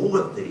influenced all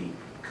of the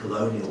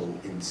colonial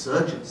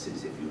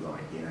insurgencies, if you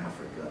like, in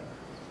Africa.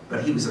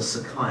 But he was a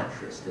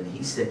psychiatrist, and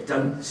he said,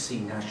 don't see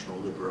national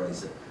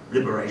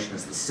liberation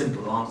as the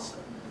simple answer.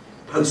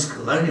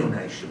 Post-colonial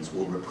nations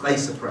will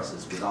replace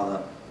oppressors with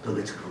other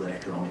political and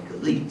economic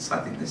elites.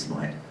 I think this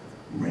might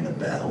ring a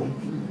bell.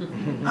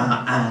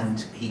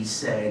 And he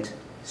said,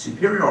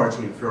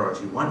 superiority,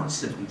 inferiority, why not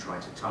simply try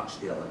to touch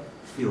the other,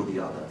 feel the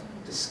other,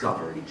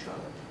 discover each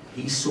other?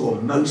 He saw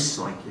most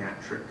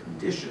psychiatric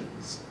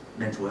conditions,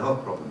 mental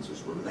health problems,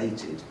 as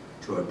related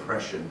to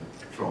oppression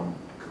from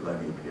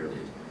colonial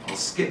period. I'll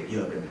skip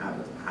Jürgen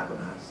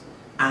Habermas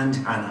and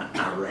Hannah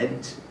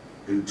Arendt,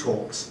 who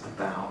talks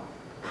about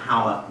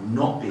power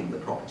not being the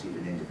property of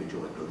an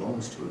individual, it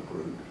belongs to a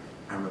group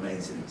and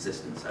remains in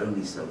existence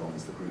only so long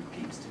as the group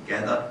keeps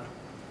together.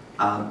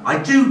 I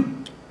do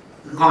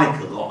like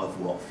a lot of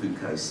what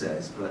Foucault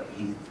says, but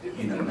he,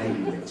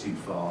 maybe went too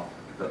far,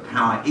 but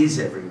power is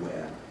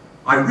everywhere.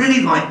 I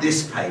really like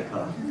this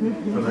paper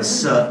from a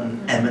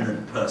certain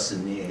eminent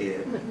person near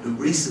here who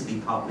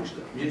recently published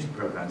that community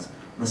programs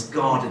must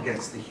guard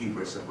against the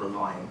hubris of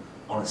relying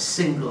on a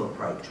single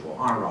approach or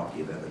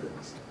hierarchy of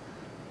evidence.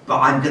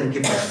 But I'm going to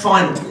give the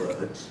final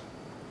word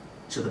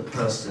to the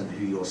person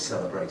who you're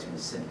celebrating the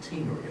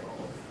centenary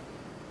of,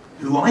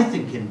 who I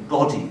think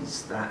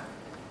embodies that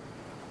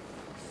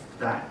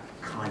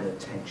kind of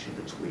tension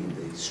between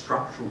the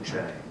structural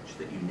change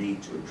that you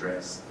need to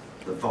address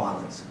the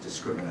violence and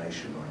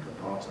discrimination like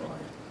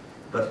apartheid,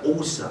 but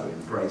also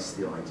embrace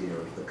the idea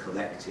of the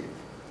collective,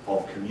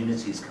 of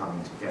communities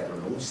coming together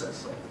and also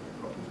solving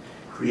the problem,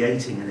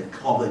 creating an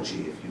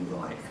ecology, if you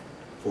like,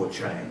 for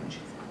change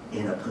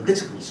in a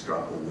political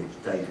struggle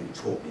which David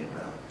taught me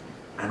about.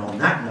 And on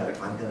that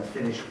note, I'm going to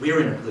finish.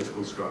 We're in a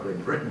political struggle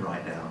in Britain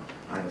right now.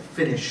 I'm going to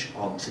finish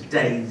on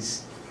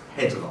today's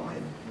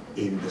headline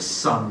in the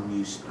Sun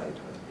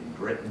newspaper in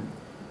Britain,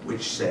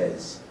 which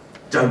says,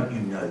 "Don't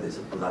you know there's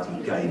a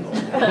bloody game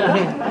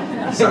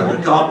on?" So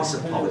regardless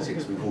of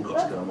politics, we've all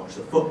got to go and watch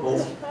the football.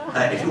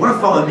 If you want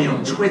to follow me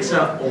on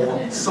Twitter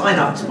or sign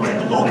up to my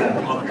blog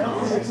and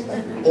podcast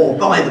or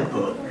buy the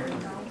book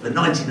for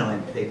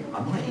 99p, I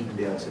might even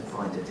be able to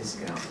find a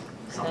discount.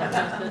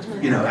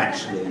 Something,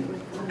 actually.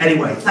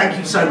 Anyway, thank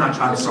you so much.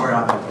 I'm sorry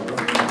I've overrun.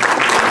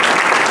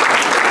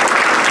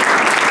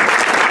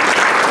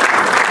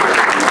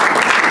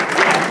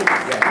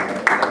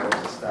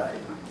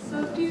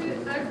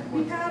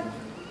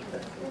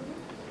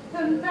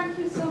 Thank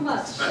you so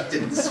much. I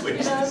didn't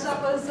switch.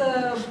 That was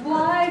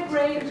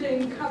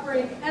wide-ranging,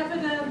 covering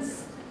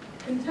evidence,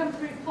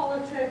 contemporary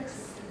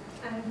politics,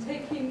 and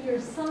taking your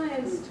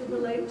science to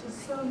relate to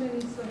so many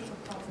social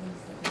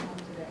problems that we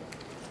have today.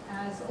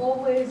 As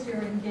always,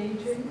 you're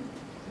engaging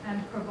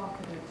and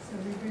provocative, so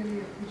we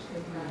really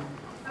appreciate that.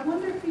 I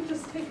wonder if we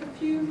just take a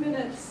few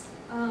minutes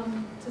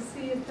to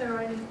see if there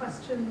are any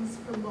questions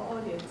from the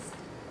audience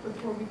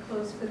before we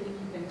close for the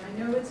evening. I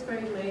know it's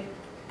very late,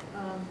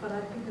 but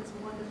I think it's a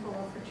wonderful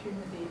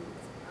opportunity.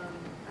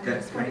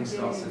 Training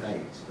starts at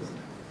 8, doesn't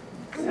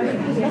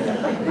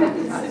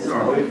it?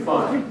 Sorry, we're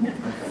fine.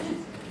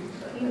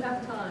 We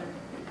have time.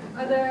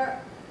 Are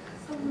there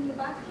someone in the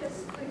back?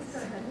 Yes, please go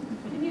ahead.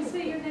 Can you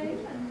say your name?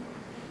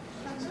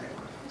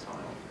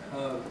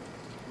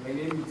 My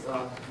name is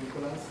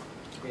Nicholas.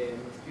 I'm a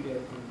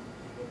student in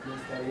European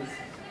Studies.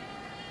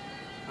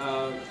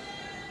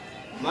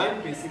 Mine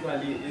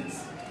basically it's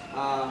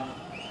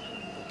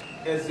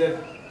as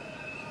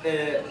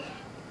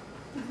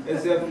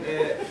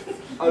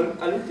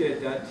I've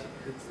alluded that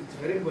it's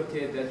very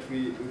important that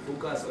we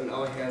focus on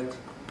our health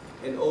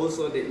and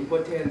also the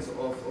importance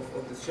of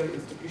the social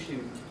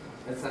institution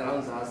that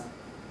surrounds us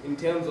in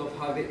terms of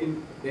how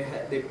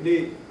they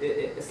play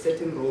a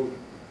certain role,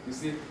 you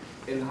see,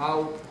 and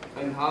how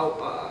in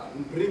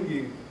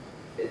bringing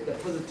the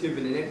positive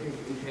and the negative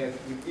impact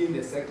within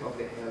the sector of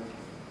the health.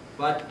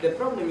 But the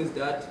problem is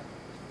that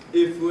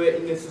if we're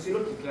in a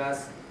sociology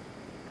class,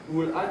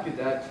 we will argue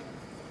that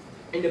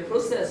in the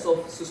process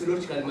of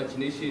sociological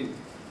imagination,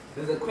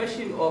 there's a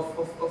question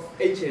of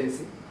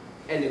agency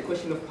and a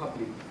question of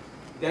public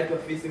that we're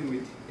facing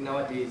with in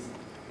our days.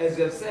 As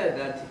we have said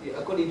that,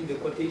 according to the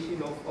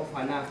quotation of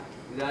Hannah,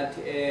 that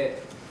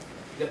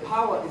the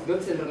power is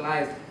not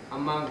centralized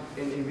among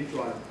an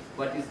individual,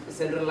 but is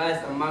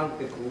centralized among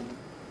the group.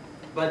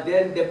 But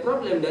then the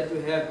problem that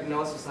we have in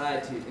our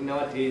society, in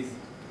our days,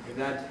 is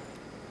that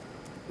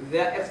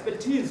the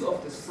expertise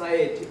of the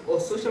society or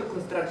social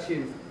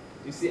construction,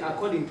 you see,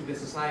 according to the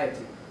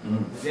society,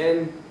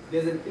 then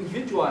there's an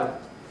individual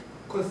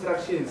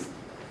constructions.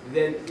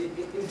 Then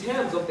in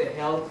terms of the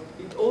health,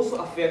 it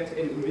also affects an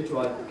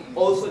individual,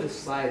 also the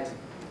society.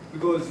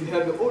 Because you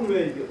have your own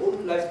way, your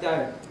own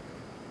lifestyle,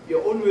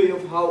 your own way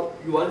of how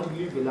you want to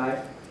live your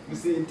life. You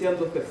see, in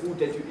terms of the food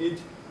that you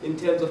eat, in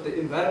terms of the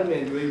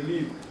environment where you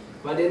live.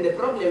 But then the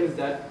problem is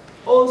that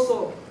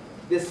also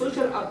the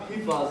social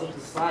upheavals of the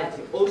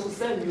society also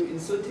send you in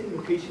certain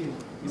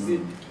locations. You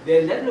see,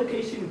 then that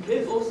location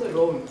plays also a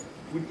role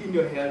within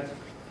your health.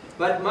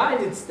 But mine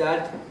is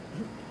that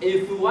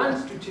if we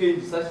want to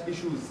change such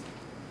issues,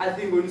 I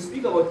think when we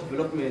speak about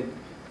development,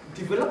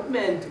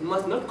 development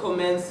must not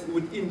commence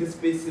within the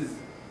spaces.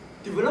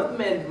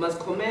 Development must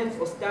commence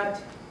or start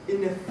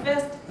in the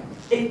first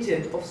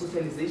agent of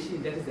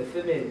socialization, that is the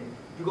family,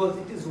 because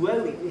it is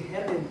where we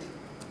inherit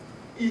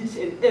each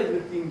and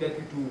everything that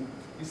we do.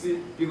 You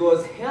see,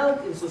 because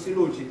health in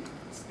sociology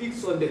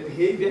speaks on the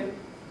behavior,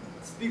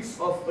 speaks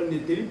of on the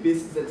daily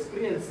basis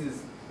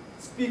experiences,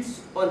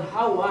 speaks on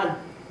how one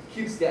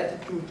keeps the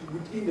attitude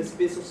within the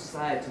space of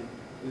society.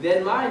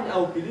 Then mine, I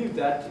would believe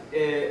that,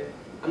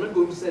 I'm not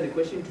going to send a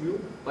question to you,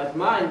 but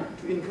mine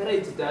to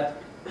encourage that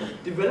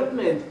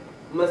development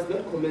must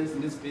not commence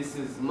in these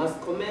spaces,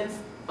 must commence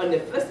on the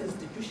first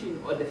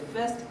institution or the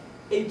first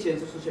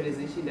agents of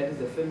socialization, that is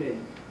the family.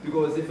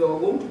 Because if you are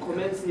going to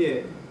commence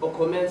here or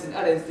commence in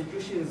other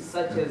institutions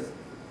such as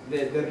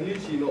the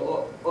religion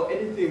or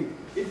anything,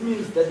 it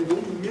means that you're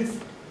going to miss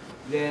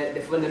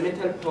the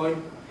fundamental point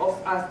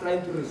of us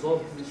trying to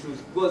resolve these issues.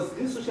 Because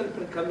these social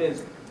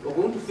predicaments, we're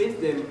going to face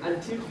them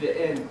until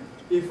the end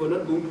if we're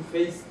not going to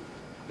face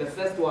the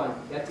first one,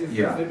 that is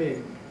the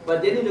family.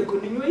 But then in the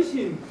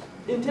continuation,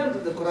 in terms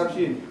of the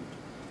corruption,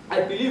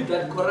 I believe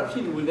that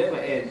corruption will never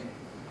end.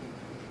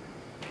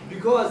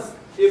 Because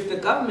if the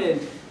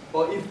government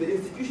or if the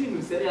institution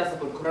is serious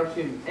about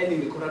corruption,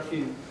 ending the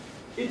corruption,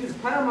 it is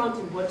paramount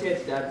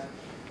important that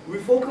we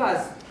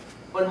focus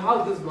on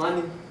how this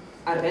money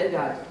are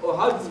rendered or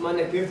how this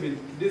money are given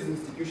to this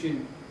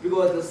institution.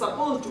 Because they're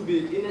supposed to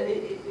be,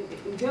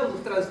 in terms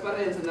of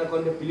transparency and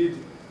accountability,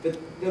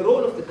 the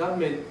role of the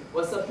government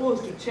was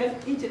supposed to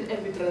check each and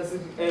every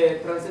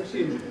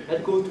transaction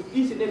that goes to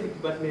each and every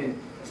department,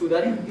 so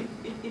that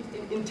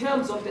in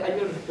terms of the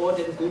annual report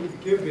that is going to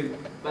be given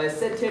by a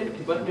certain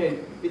department,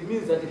 it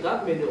means that the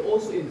government is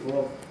also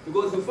involved.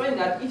 Because you find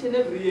that each and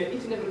every year,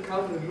 each and every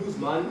country lose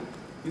money,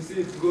 you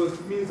see, because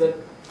it means that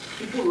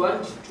people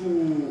want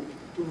to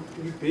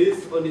be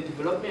based on the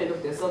development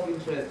of their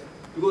self-interest,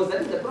 because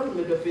that is the problem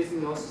that we're facing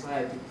in our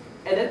society.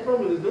 And that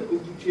problem is not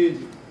going to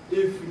change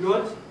if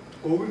not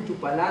going to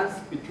balance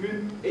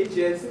between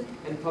agents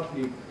and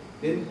public.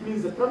 Then it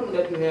means the problem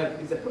that we have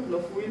is a problem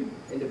of will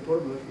and a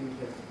problem of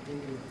interest.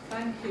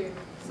 Thank you.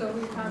 So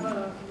we have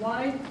a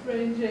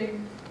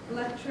wide-ranging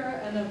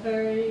lecture and a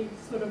very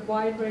sort of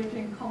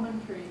wide-ranging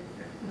commentary,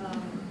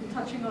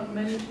 touching on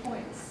many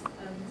points.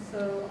 And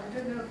so I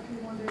don't know if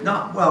you want to...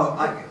 No, well,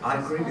 I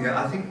agree with you.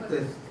 I think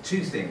the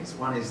two things.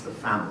 One is the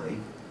family.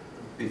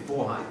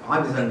 Before I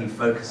was only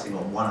focusing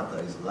on one of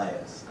those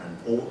layers, and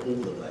all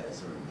the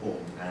layers are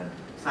important. And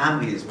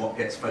family is what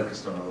gets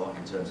focused on a lot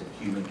in terms of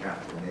human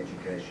capital and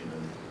education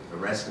and the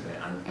rest of it,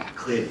 and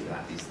clearly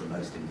that is the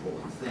most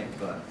important thing,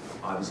 but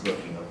I was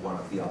looking at one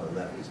of the other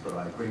levels, but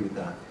I agree with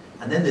that.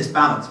 And then this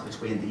balance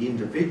between the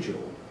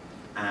individual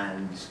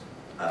and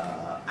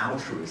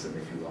altruism,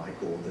 if you like,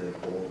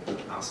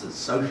 or us as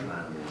social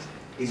animals,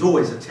 is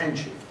always a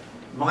tension.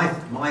 My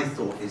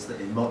thought is that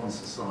in modern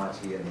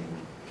society and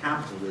in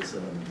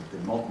capitalism and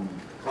the modern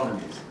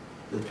economies,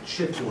 the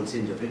shift towards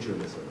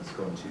individualism has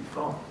gone too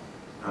far.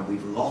 And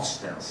we've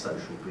lost our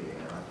social being.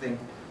 And I think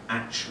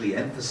actually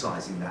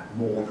emphasizing that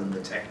more than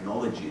the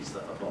technologies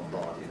that are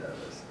bombarded at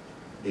us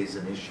is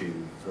an issue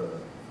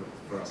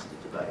for us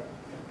to debate.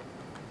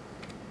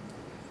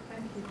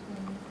 Thank you,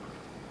 Tony.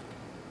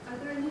 Are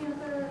there any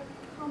other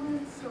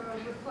comments or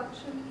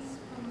reflections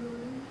from the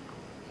room?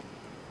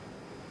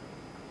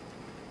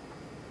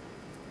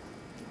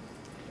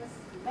 Yes.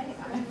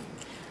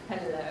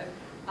 Hello,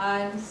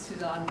 I'm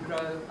Suzanne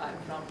Grove. I'm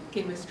from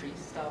chemistry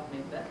staff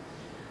member.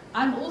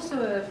 I'm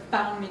also a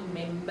founding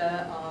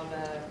member of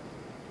a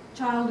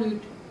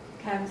childhood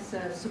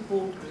cancer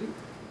support group.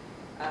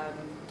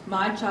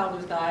 My child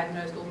was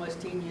diagnosed almost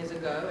 10 years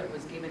ago and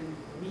was given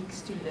weeks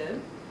to live,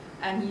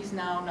 and he's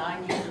now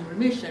 9 years in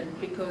remission,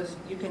 because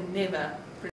you can never